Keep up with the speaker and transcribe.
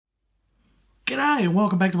G'day and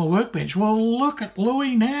welcome back to my workbench. Well, look at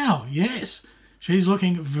Louie now. Yes, she's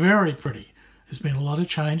looking very pretty. There's been a lot of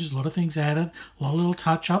changes, a lot of things added, a lot of little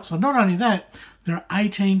touch-ups. And not only that, there are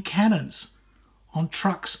 18 cannons on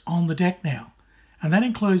trucks on the deck now. And that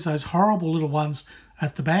includes those horrible little ones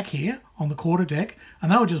at the back here on the quarter deck. And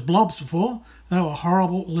they were just blobs before. They were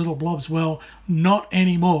horrible little blobs. Well, not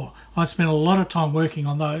anymore. I spent a lot of time working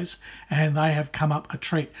on those and they have come up a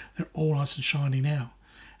treat. They're all nice and shiny now.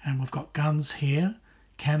 And we've got guns here,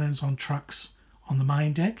 cannons on trucks on the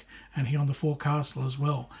main deck, and here on the forecastle as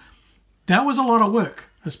well. That was a lot of work,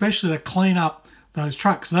 especially to clean up those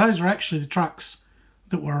trucks. Those are actually the trucks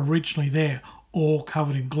that were originally there, all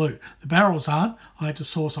covered in glue. The barrels aren't. I had to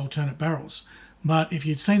source alternate barrels. But if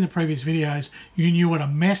you'd seen the previous videos, you knew what a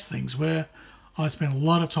mess things were. I spent a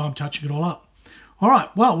lot of time touching it all up. All right,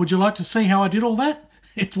 well, would you like to see how I did all that?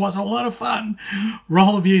 It was a lot of fun.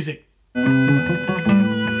 Roll the music.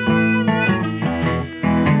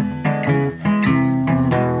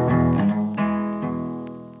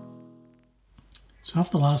 So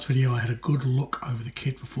after the last video, I had a good look over the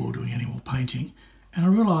kit before doing any more painting, and I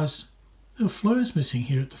realised there were flues missing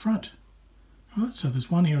here at the front. Right, so there's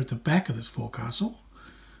one here at the back of this forecastle,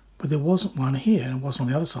 but there wasn't one here, and it wasn't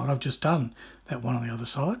on the other side. I've just done that one on the other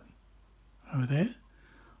side, over there.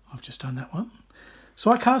 I've just done that one.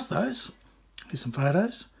 So I cast those. Here's some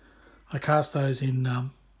photos. I cast those in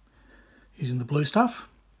using the blue stuff,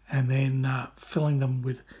 and then filling them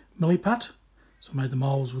with milliput. So I made the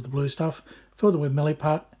moulds with the blue stuff, filled them with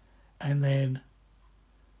milliput, and then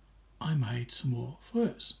I made some more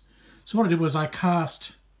flues. So what I did was I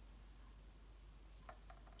cast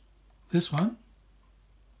this one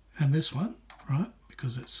and this one, right,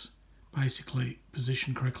 because it's basically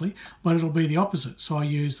positioned correctly, but it'll be the opposite. So I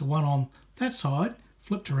used the one on that side,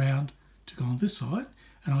 flipped around to go on this side,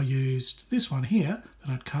 and I used this one here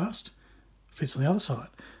that I'd cast, fits on the other side.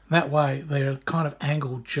 That way they're kind of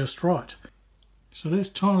angled just right. So this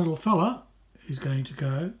tiny little fella is going to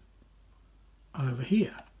go over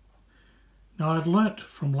here. Now I'd learnt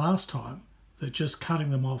from last time that just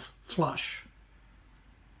cutting them off flush,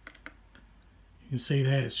 you can see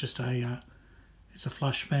there it's just it's a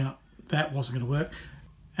flush mount. That wasn't going to work.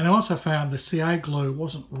 And I also found the CA glue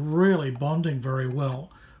wasn't really bonding very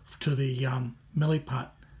well to the milliput.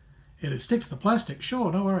 It'd stick to the plastic,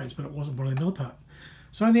 sure, no worries, but it wasn't bonding the milliput.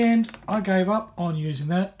 So in the end, I gave up on using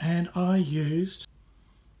that and I used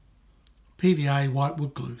PVA white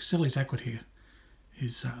wood glue. Selleys Aqua here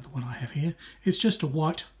is the one I have here. It's just a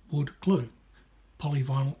white wood glue.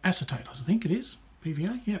 Polyvinyl acetate, I think it is.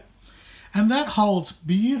 PVA, yep. And that holds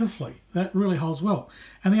beautifully. That really holds well.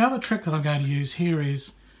 And the other trick that I'm going to use here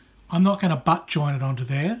is I'm not going to butt join it onto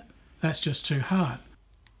there. That's just too hard.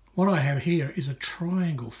 What I have here is a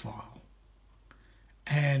triangle file.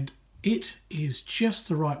 And it is just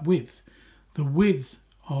the right width. The width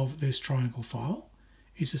of this triangle file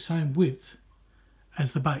is the same width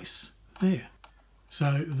as the base there.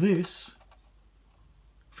 So this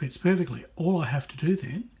fits perfectly. All I have to do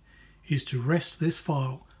then is to rest this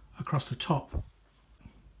file across the top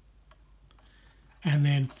and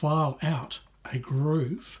then file out a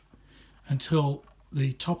groove until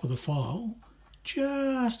the top of the file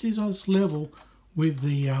just is as level with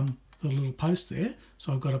the little post there.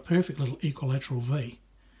 So I've got a perfect little equilateral V.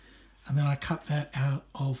 And then I cut that out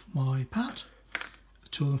of my part. The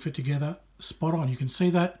two of them fit together spot on. You can see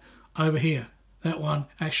that over here. That one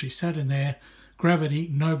actually sat in there. Gravity,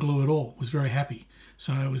 no glue at all. Was very happy.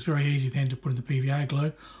 So it was very easy then to put in the PVA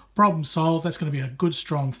glue. Problem solved. That's going to be a good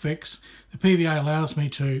strong fix. The PVA allows me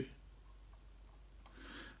to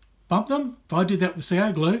bump them. If I did that with the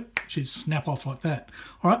CA glue, she'd snap off like that.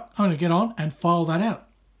 All right, I'm going to get on and file that out.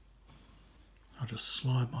 I'll just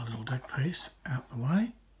slide my little deck piece out the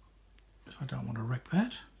way, because I don't want to wreck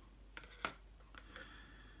that.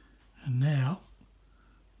 And now,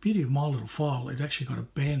 beauty of my little file, it actually got a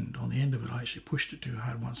bend on the end of it. I actually pushed it too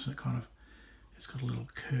hard once and it's got a little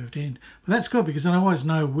curved end. But that's good because then I always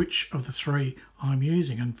know which of the three I'm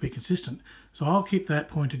using and be consistent. So I'll keep that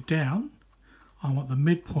pointed down. I want the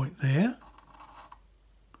midpoint there.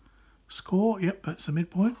 Score, yep, that's the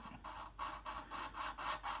midpoint.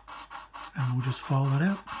 And we'll just file that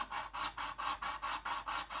out.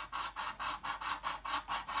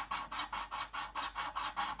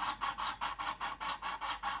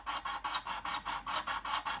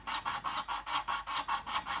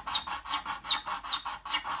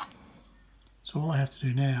 So all I have to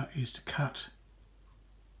do now is to cut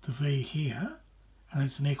the V here, and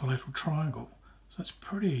it's an equilateral triangle. So that's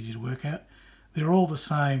pretty easy to work out. They're all the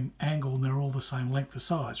same angle and they're all the same length of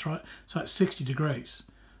sides, right? So it's 60 degrees.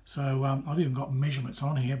 So I've even got measurements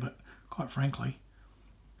on here, but quite frankly.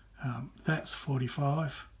 That's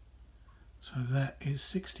 45, so that is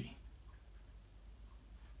 60.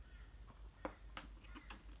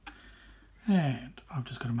 And I've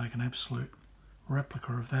just got to make an absolute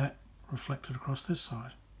replica of that reflected across this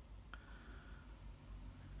side.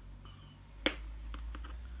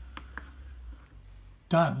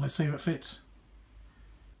 Done. Let's see if it fits.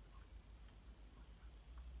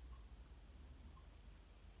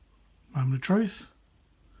 Moment of truth.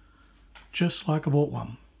 Just like I bought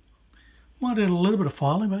one. Might add a little bit of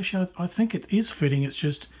filing, but actually I think it is fitting. It's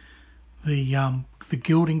just the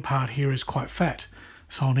gilding part here is quite fat,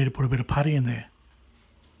 so I'll need to put a bit of putty in there.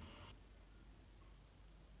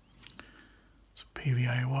 Some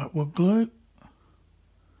PVA white wood glue.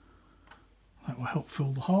 That will help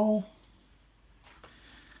fill the hole.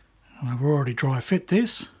 And I've already dry fit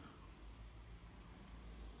this.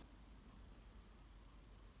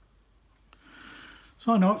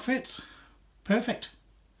 So I know it fits. Perfect.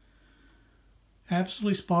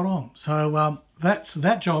 Absolutely spot on. So that's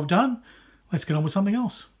that job done. Let's get on with something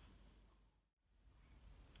else.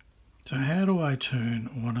 So how do I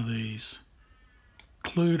turn one of these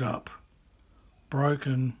clued up,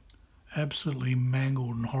 broken, absolutely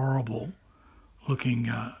mangled and horrible looking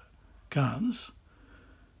guns,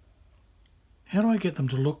 how do I get them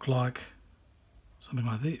to look like something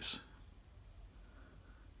like this?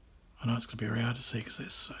 I know it's going to be very hard to see because they're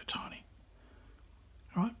so tiny.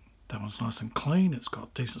 All right, that one's nice and clean. It's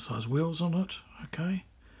got decent sized wheels on it. Okay.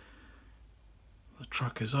 The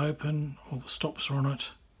truck is open, all the stops are on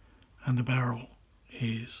it, and the barrel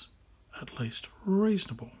is at least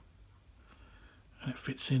reasonable. And it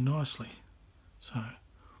fits in nicely. So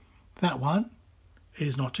that one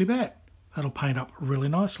is not too bad. That'll paint up really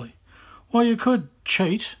nicely. Well, you could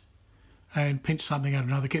cheat and pinch something out of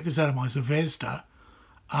another kit. This is out of my Zvezda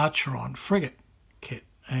Archeron frigate kit,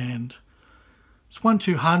 and it's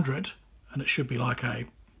 1/200, and it should be like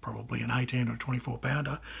probably an 18 or 24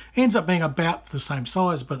 pounder. Ends up being about the same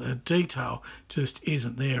size, but the detail just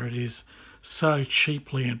isn't there. It is so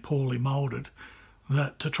cheaply and poorly moulded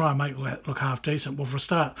that to try and make that look half decent, well, for a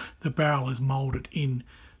start, the barrel is moulded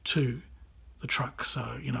into the truck,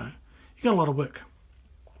 so you know you got a lot of work.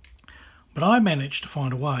 But I managed to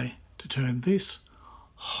find a way to turn this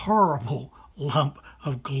horrible lump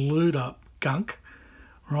of glued up gunk,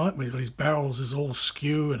 right? He's got his barrels is all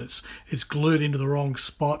skew and it's glued into the wrong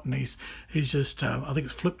spot, and he's just I think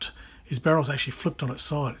it's flipped. His barrel's actually flipped on its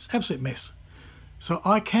side. It's an absolute mess. So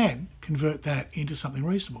I can convert that into something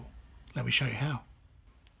reasonable. Let me show you how.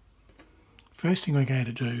 First thing we're going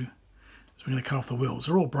to do is we're going to cut off the wheels.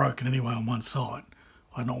 They're all broken anyway on one side.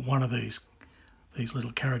 Not one of these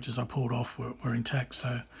little carriages I pulled off were intact,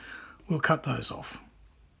 so we'll cut those off.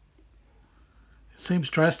 It seems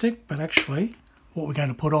drastic, but actually what we're going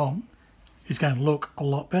to put on is going to look a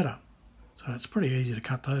lot better. So it's pretty easy to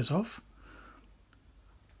cut those off.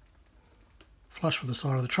 Flush with the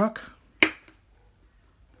side of the truck.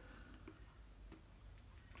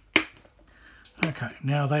 Okay,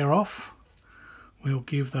 now they're off. We'll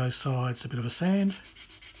give those sides a bit of a sand.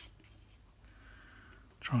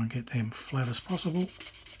 Try and get them flat as possible.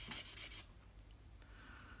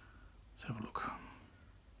 Let's have a look.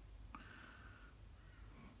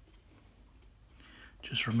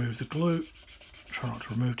 Just remove the glue. Try not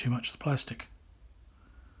to remove too much of the plastic.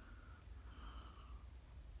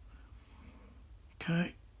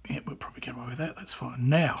 Okay, yeah, we'll probably get away with that. That's fine.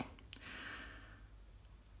 Now,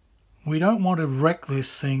 we don't want to wreck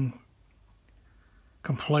this thing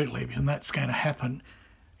completely, because that's going to happen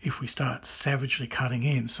if we start savagely cutting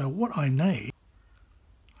in. So what I need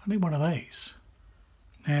one of these.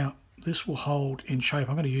 Now, this will hold in shape.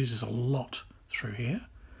 I'm going to use this a lot through here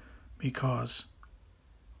because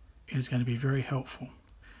it is going to be very helpful.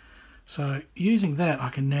 So using that, I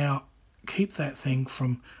can now keep that thing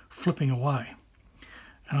from flipping away.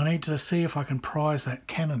 And I need to see if I can prise that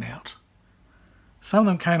cannon out. Some of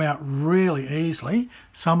them came out really easily.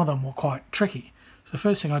 Some of them were quite tricky. So the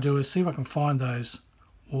first thing I do is see if I can find those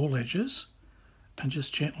wall edges and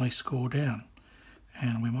just gently score down.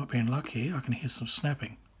 And we might be in luck here. I can hear some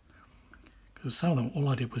snapping. Because some of them, all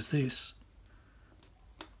I did was this.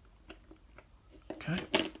 Okay.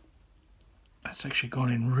 That's actually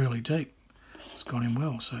gone in really deep. It's gone in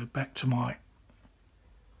well. So back to my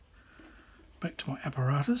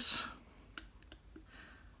apparatus.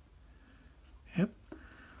 Yep.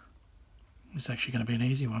 This is actually going to be an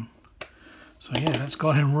easy one. So yeah, that's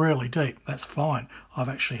gone in really deep. That's fine. I've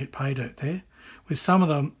actually hit pay dirt there. With some of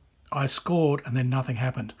them, I scored and then nothing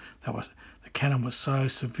happened. That was, the cannon was so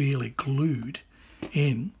severely glued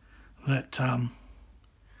in that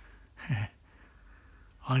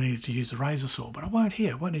I needed to use a razor saw, but I won't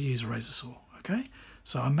here. I won't need to use a razor saw, okay?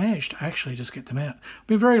 So I managed to actually just get them out. I've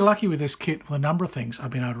been very lucky with this kit with a number of things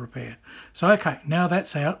I've been able to repair. So okay, now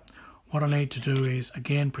that's out, what I need to do is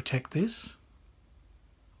again protect this.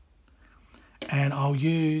 And I'll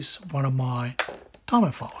use one of my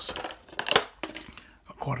diamond files.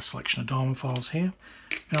 Got quite a selection of diamond files here.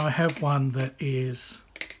 Now I have one that is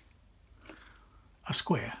a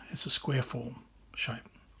square. It's a square form shape.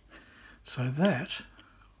 So that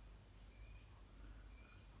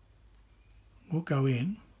will go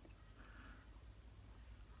in,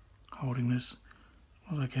 holding this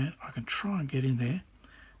as I can. I can try and get in there,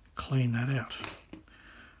 clean that out.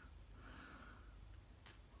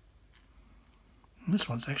 And this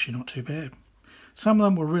one's actually not too bad. Some of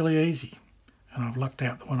them were really easy, and I've lucked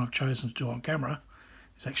out the one I've chosen to do on camera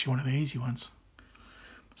is actually one of the easy ones.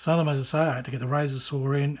 Some of them, as I say, I had to get the razor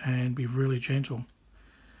saw in and be really gentle.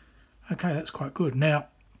 Okay, that's quite good. Now,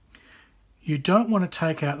 you don't want to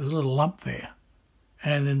take out this little lump there.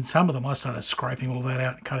 And then some of them I started scraping all that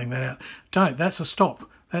out and cutting that out. Don't, that's a stop.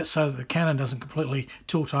 That's so that the cannon doesn't completely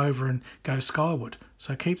tilt over and go skyward.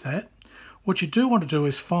 So keep that. What you do want to do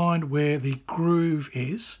is find where the groove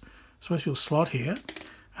is. Supposed to be a slot here,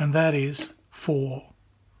 and that is for,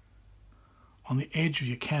 on the edge of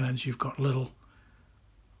your cannons, you've got little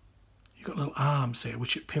arms there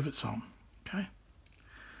which it pivots on. Okay,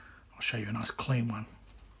 I'll show you a nice clean one.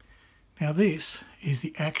 Now this is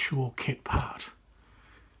the actual kit part.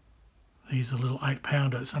 These are little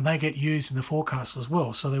 8-pounders, and they get used in the forecast as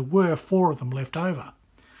well. So there were 4 of them left over,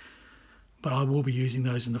 but I will be using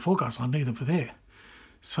those in the forecast. I need them for there.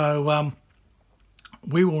 So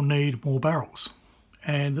we will need more barrels,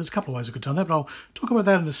 and there's a couple of ways we could do that, but I'll talk about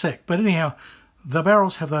that in a sec. But anyhow, the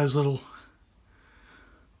barrels have those little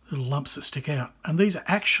lumps that stick out, and these are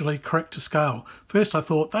actually correct to scale. First I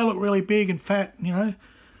thought they look really big and fat, you know.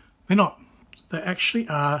 They're not. They actually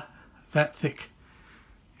are that thick.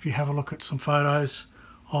 If you have a look at some photos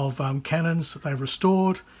of cannons that they've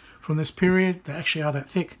restored from this period, they actually are that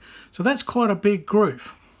thick. So that's quite a big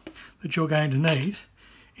groove that you're going to need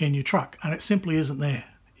in your truck, and it simply isn't there.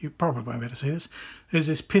 You probably won't be able to see this. There's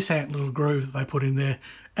this pissant little groove that they put in there,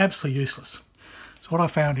 absolutely useless. So what I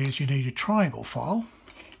found is you need a triangle file,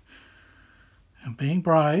 and being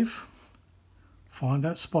brave, find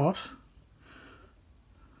that spot.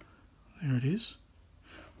 There it is.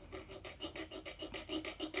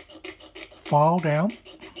 File down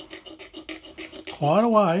quite a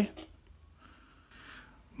way.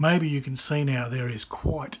 Maybe you can see now there is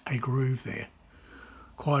quite a groove there.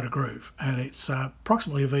 Quite a groove, and it's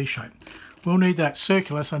approximately a V shape. We'll need that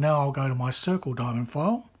circular, so now I'll go to my circle diamond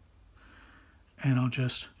file and I'll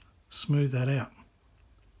just smooth that out.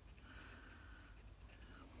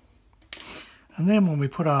 And then when we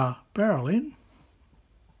put our barrel in,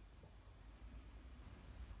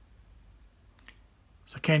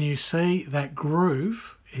 so can you see that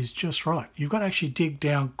groove is just right? You've got to actually dig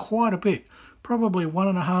down quite a bit, probably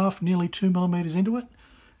 1.5, nearly 2 millimeters into it.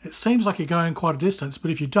 It seems like you're going quite a distance, but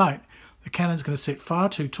if you don't, the cannon's going to sit far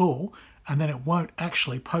too tall, and then it won't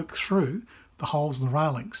actually poke through the holes in the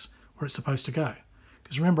railings where it's supposed to go.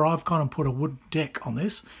 Because remember, I've gone and put a wooden deck on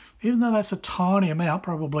this. Even though that's a tiny amount,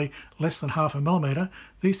 probably less than 0.5 millimeter,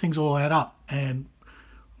 these things all add up, and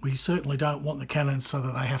we certainly don't want the cannons so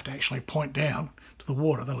that they have to actually point down to the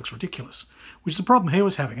water. That looks ridiculous. Which is the problem he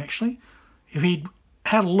was having, actually. If he'd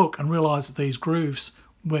had a look and realised that these grooves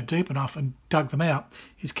weren't deep enough and dug them out,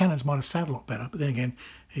 his cannons might have sat a lot better. But then again,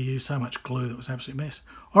 he used so much glue that it was an absolute mess.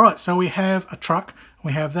 All right, so we have a truck, and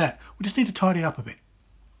we have that. We just need to tidy it up a bit.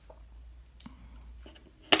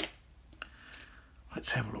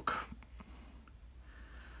 Let's have a look.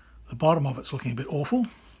 The bottom of it's looking a bit awful.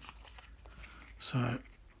 So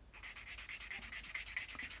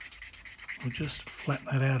we'll just flatten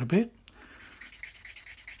that out a bit.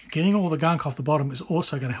 Getting all the gunk off the bottom is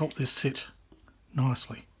also going to help this sit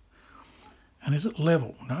nicely. And is it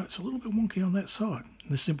level? No, it's a little bit wonky on that side.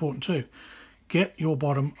 And this is important too. Get your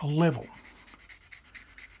bottom level.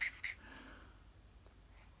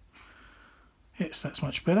 Yes, that's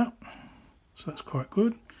much better. So that's quite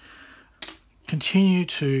good. Continue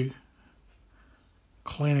to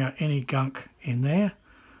clean out any gunk in there.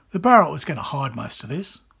 The barrel is going to hide most of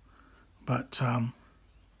this, but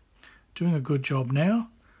doing a good job now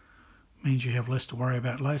means you have less to worry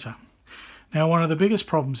about later. Now, one of the biggest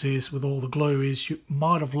problems is with all the glue is you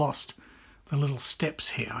might have lost the little steps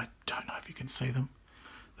here. I don't know if you can see them.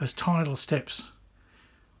 Those tiny little steps.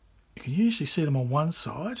 You can usually see them on one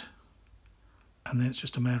side, and then it's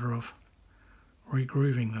just a matter of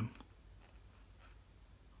regrooving them.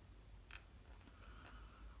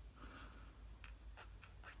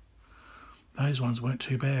 Those ones weren't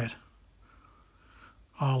too bad.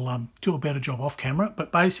 I'll do a better job off camera,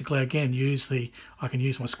 but basically again I can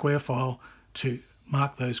use my square file to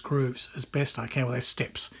mark those grooves as best I can with those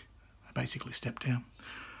steps. I basically step down.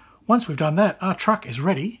 Once we've done that, our truck is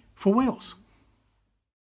ready for wheels.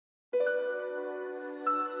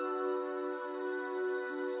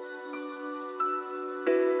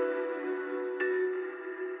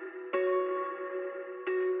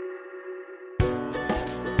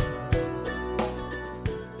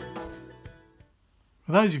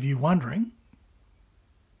 For those of you wondering,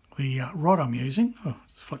 the rod I'm using,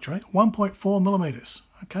 it's fluctuating, 1.4 millimeters.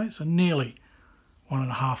 Okay, so nearly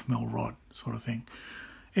 1.5 mil rod sort of thing.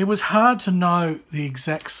 It was hard to know the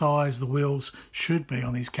exact size the wheels should be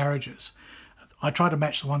on these carriages. I tried to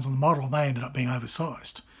match the ones on the model and they ended up being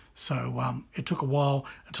oversized. So it took a while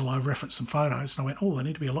until I referenced some photos and I went, oh, they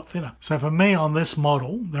need to be a lot thinner. So for me on this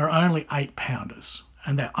model, there are only 8-pounders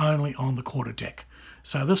and they're only on the quarter deck.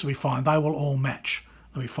 So this will be fine. They will all match.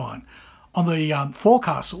 They'll be fine. On the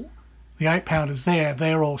forecastle, the 8-pounders there,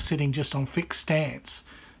 they're all sitting just on fixed stands.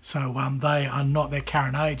 So they are not, they're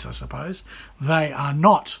carronades, I suppose. They are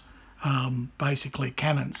not basically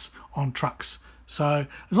cannons on trucks. So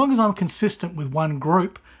as long as I'm consistent with one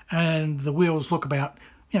group and the wheels look about,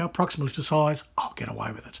 approximately to size, I'll get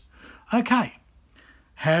away with it. Okay,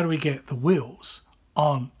 how do we get the wheels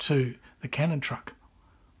onto the cannon truck?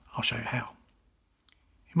 I'll show you how.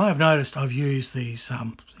 You may have noticed I've used these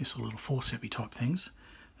little forceps type things.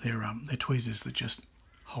 They're tweezers that just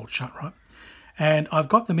hold shut, right? And I've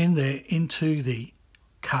got them in there into the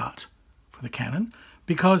cart for the cannon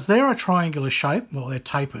because they're a triangular shape. Well, they're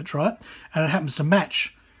tapered, right? And it happens to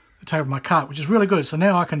match the tape of my cart, which is really good. So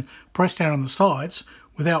now I can press down on the sides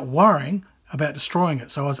without worrying about destroying it.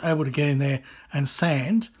 So I was able to get in there and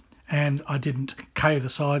sand, and I didn't cave the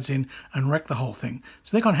sides in and wreck the whole thing.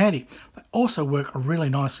 So they're kind of handy. They also work really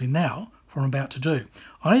nicely now for what I'm about to do.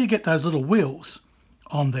 I need to get those little wheels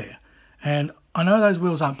on there. And I know those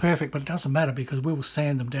wheels aren't perfect, but it doesn't matter because we will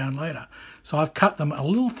sand them down later. So I've cut them a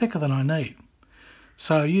little thicker than I need.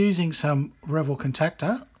 So using some Revel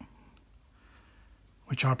contactor,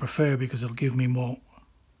 which I prefer because it'll give me more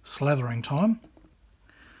slathering time,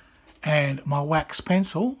 and my wax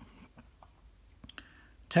pencil,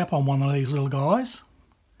 tap on one of these little guys,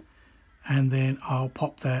 and then I'll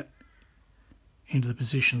pop that into the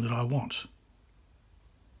position that I want.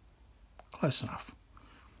 Close enough.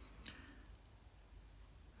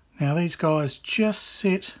 Now these guys just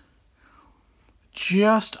sit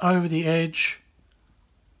just over the edge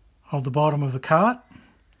of the bottom of the cart,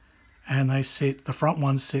 and the front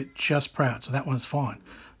ones sit just proud, so that one's fine.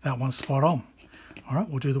 That one's spot on. All right,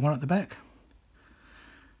 we'll do the one at the back.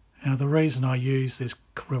 Now the reason I use this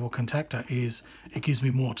Revel contactor is it gives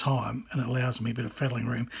me more time and it allows me a bit of fiddling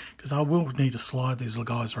room because I will need to slide these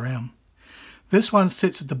little guys around. This one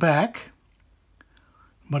sits at the back,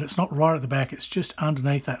 but it's not right at the back, it's just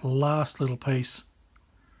underneath that last little piece.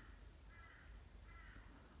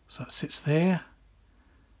 So it sits there.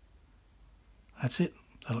 That's it.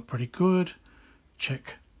 They look pretty good.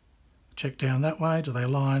 Check down that way. Do they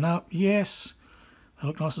line up? Yes. They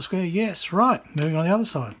look nice and square. Yes. Right. Moving on the other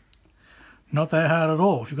side. Not that hard at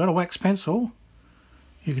all. If you've got a wax pencil,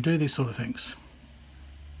 you can do these sort of things.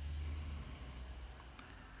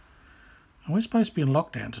 And we're supposed to be in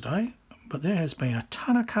lockdown today, but there has been a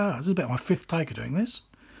ton of cars. This is about my 5th take of doing this.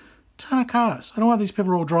 Ton of cars. I don't know what these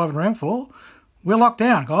people are all driving around for. We're locked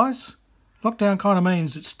down, guys. Lockdown kind of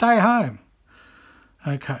means that stay home.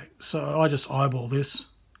 Okay, so I just eyeball this.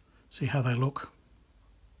 See how they look.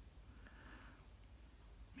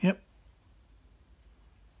 Yep.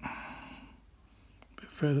 A bit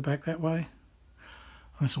further back that way.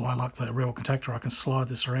 And this is why I like the Revel contactor. I can slide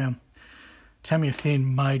this around. Tamiya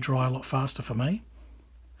thin may dry a lot faster for me.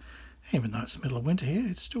 Even though it's the middle of winter here,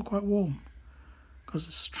 it's still quite warm. Because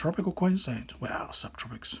it's tropical Queensland. Wow,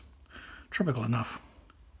 subtropics. Tropical enough.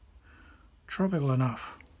 Tropical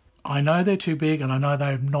enough. I know they're too big and I know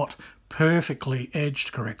they're not perfectly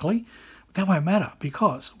edged correctly. But that won't matter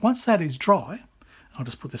because once that is dry, I'll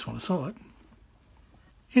just put this one aside.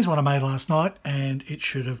 Here's one I made last night and it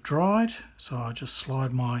should have dried. So I'll just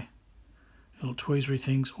slide my little tweezery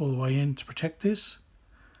things all the way in to protect this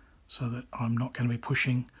so that I'm not going to be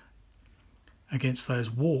pushing against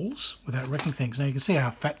those walls without wrecking things. Now you can see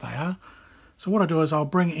how fat they are. So what I do is I'll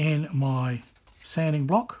bring in my sanding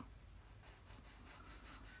block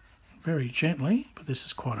very gently, but this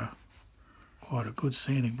is quite a good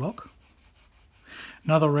sanding block.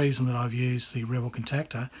 Another reason that I've used the Revel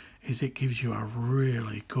contactor is it gives you a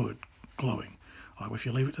really good gluing. Like if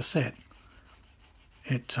you leave it to set,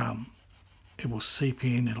 it it will seep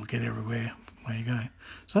in, it'll get everywhere. There you go.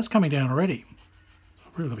 So that's coming down already.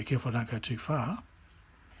 I've really got to be careful I don't go too far.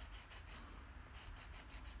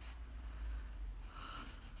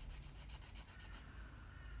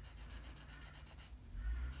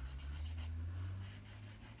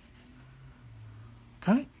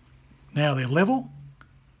 Okay, now they're level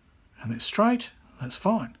and they're straight, that's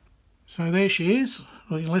fine. So there she is,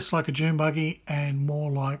 looking less like a dune buggy and more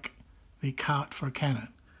like the cart for a cannon.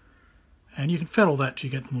 And you can fiddle that to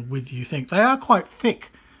get them the width you think. They are quite thick,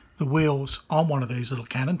 the wheels on one of these little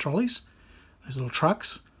cannon trolleys, these little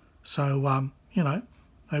trucks. So, you know,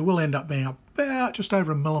 they will end up being about just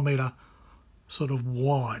over 1 millimetre sort of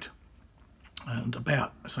wide. And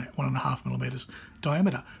about, say, 1.5 millimetres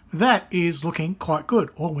diameter. That is looking quite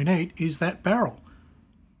good. All we need is that barrel.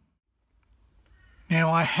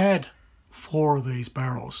 Now I had 4 of these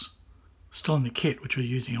barrels still in the kit, which we're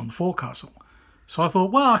using on the forecastle. So I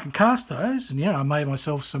thought, well, I can cast those, and yeah, I made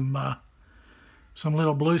myself some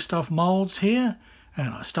little blue stuff moulds here,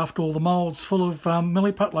 and I stuffed all the moulds full of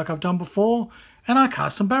milliput like I've done before, and I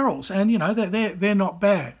cast some barrels, and you know they're not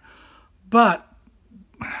bad, but.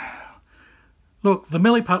 Look, the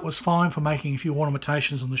milliput was fine for making a few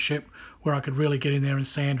ornamentations on the ship where I could really get in there and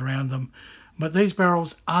sand around them. But these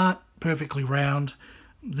barrels aren't perfectly round.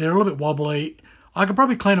 They're a little bit wobbly. I could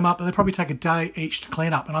probably clean them up, but they probably take a day each to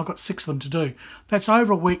clean up, and I've got 6 of them to do. That's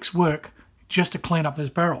over a week's work just to clean up those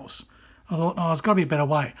barrels. I thought, oh, there's got to be a better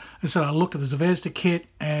way. And so I looked at the Zvezda kit,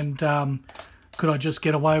 and could I just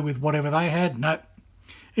get away with whatever they had? Nope.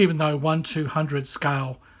 Even though 1/200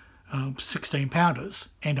 scale 16 pounders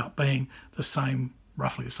end up being the same,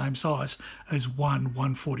 roughly the same size as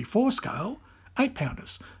 1/144 scale 8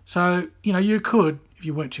 pounders. So, you know, you could, if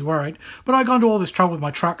you weren't too worried. But I'd gone to all this trouble with my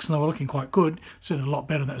trucks and they were looking quite good. Certainly a lot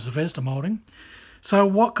better than that Zvezda moulding. So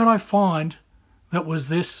what could I find that was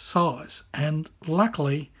this size? And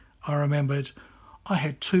luckily, I remembered I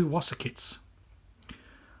had 2 wasser kits.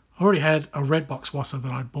 I already had a red box wasser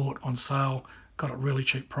that I'd bought on sale, got a really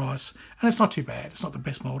cheap price, and it's not too bad. It's not the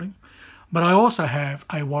best moulding. But I also have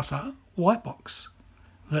a wasser white box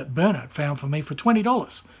that Bernard found for me for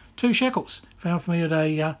 $20. 2 shekels, found for me at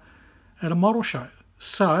a model show.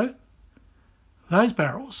 So those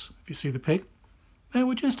barrels, if you see the pic, they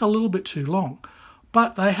were just a little bit too long,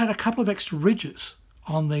 but they had a couple of extra ridges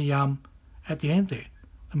on the at the end there,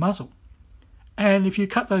 the muzzle. And if you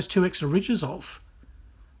cut those 2 extra ridges off,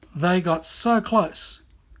 they got so close.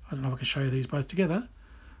 I don't know if I can show you these both together,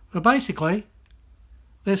 but basically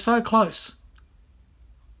they're so close.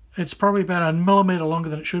 It's probably about 1 millimetre longer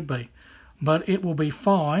than it should be, but it will be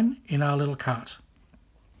fine in our little cart.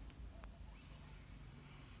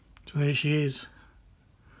 So there she is.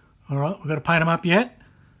 All right, we've got to paint them up yet,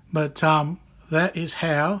 but that is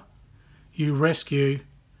how you rescue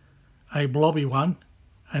a blobby one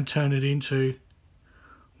and turn it into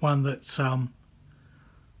one that's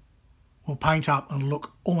will paint up and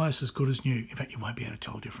look almost as good as new. In fact, you won't be able to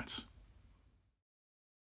tell the difference.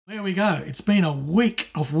 There we go. It's been a week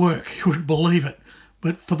of work, you wouldn't believe it.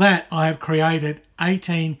 But for that, I have created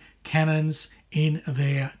 18 cannons in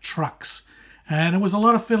their trucks. And it was a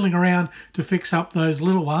lot of fiddling around to fix up those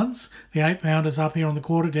little ones, the 8 pounders up here on the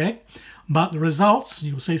quarterdeck. But the results,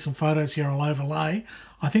 you'll see some photos here I'll overlay,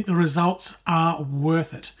 I think the results are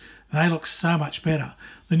worth it. They look so much better.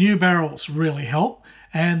 The new barrels really help.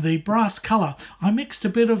 And the brass colour, I mixed a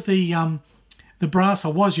bit of the brass I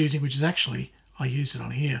was using, which is actually, I used it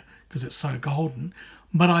on here because it's so golden,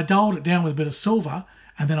 but I dulled it down with a bit of silver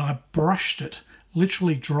and then I brushed it,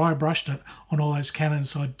 literally dry brushed it on all those cannons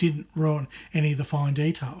so I didn't ruin any of the fine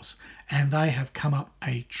details. And they have come up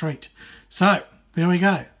a treat. So, there we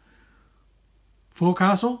go.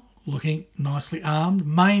 Forecastle, looking nicely armed.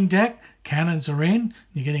 Main deck, cannons are in.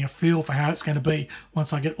 You're getting a feel for how it's going to be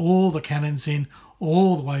once I get all the cannons in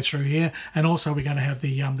all the way through here. And also we're going to have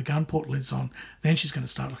the gun port lids on. Then she's going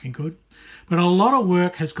to start looking good. But a lot of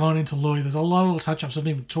work has gone into Louis. There's a lot of little touch-ups I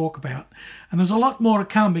didn't even talk about. And there's a lot more to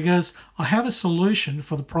come because I have a solution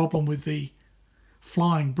for the problem with the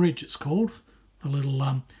flying bridge, it's called. The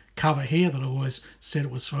little cover here that I always said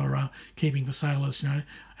it was for keeping the sailors, you know,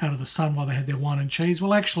 out of the sun while they had their wine and cheese.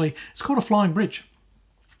 Well, actually, it's called a flying bridge.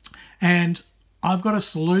 And I've got a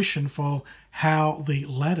solution for how the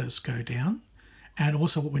ladders go down and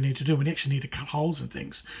also what we need to do. We actually need to cut holes and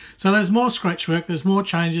things. So there's more scratch work, there's more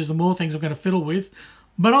changes, the more things I'm going to fiddle with.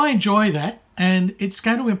 But I enjoy that, and it's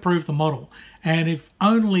going to improve the model. And if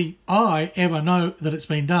only I ever know that it's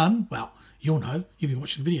been done, well, you'll know, you'll be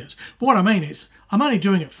watching videos. But what I mean is, I'm only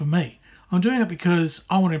doing it for me. I'm doing it because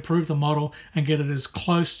I want to improve the model and get it as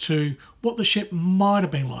close to what the ship might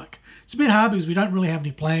have been like. It's a bit hard because we don't really have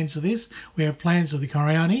any plans of this. We have plans of the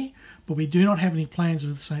Coriani, but we do not have any plans of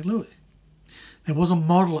the St. Louis. There was a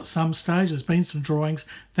model at some stage. There's been some drawings.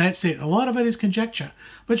 That's it. A lot of it is conjecture.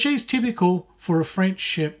 But she's typical for a French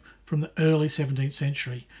ship from the early 17th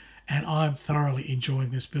century. And I'm thoroughly enjoying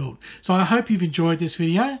this build. So I hope you've enjoyed this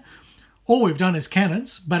video. All we've done is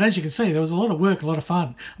cannons. But as you can see, there was a lot of work, a lot of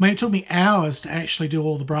fun. I mean, it took me hours to actually do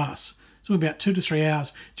all the brass. It took me about 2 to 3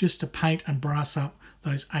 hours just to paint and brass up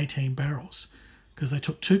those 18 barrels. Because they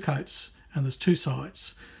took 2 coats and there's 2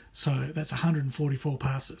 sides. So that's 144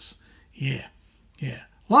 passes. Yeah.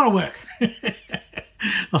 A lot of work.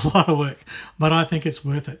 A lot of work. But I think it's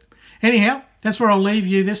worth it. Anyhow, that's where I'll leave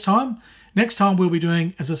you this time. Next time we'll be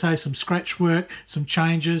doing, as I say, some scratch work, some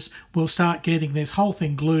changes. We'll start getting this whole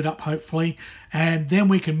thing glued up, hopefully. And then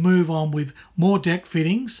we can move on with more deck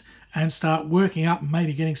fittings and start working up and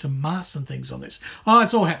maybe getting some masts and things on this. Oh,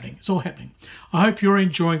 it's all happening. It's all happening. I hope you're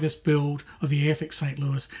enjoying this build of the Airfix St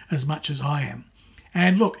Louis as much as I am.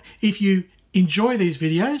 And look, if you enjoy these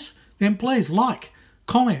videos, then please like,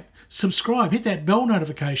 comment, subscribe, hit that bell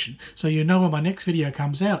notification so you know when my next video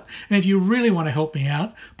comes out. And if you really want to help me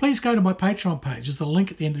out, please go to my Patreon page. There's a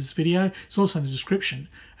link at the end of this video. It's also in the description.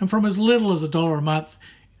 And from as little as $1 a month,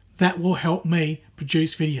 that will help me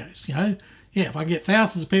produce videos. You know, yeah, if I get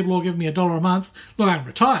thousands of people all giving me $1 a month, look, I can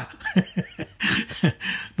retire.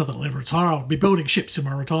 Not that I'll ever retire. I'll be building ships in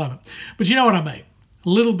my retirement. But you know what I mean. A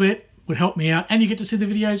little bit would help me out. And you get to see the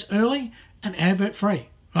videos early and advert free.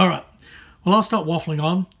 All right. Well, I'll stop waffling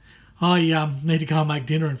on. I need to go and make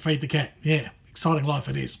dinner and feed the cat. Yeah, exciting life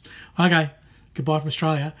it is. Okay, goodbye from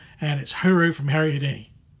Australia, and it's hooroo from Harry Houdini.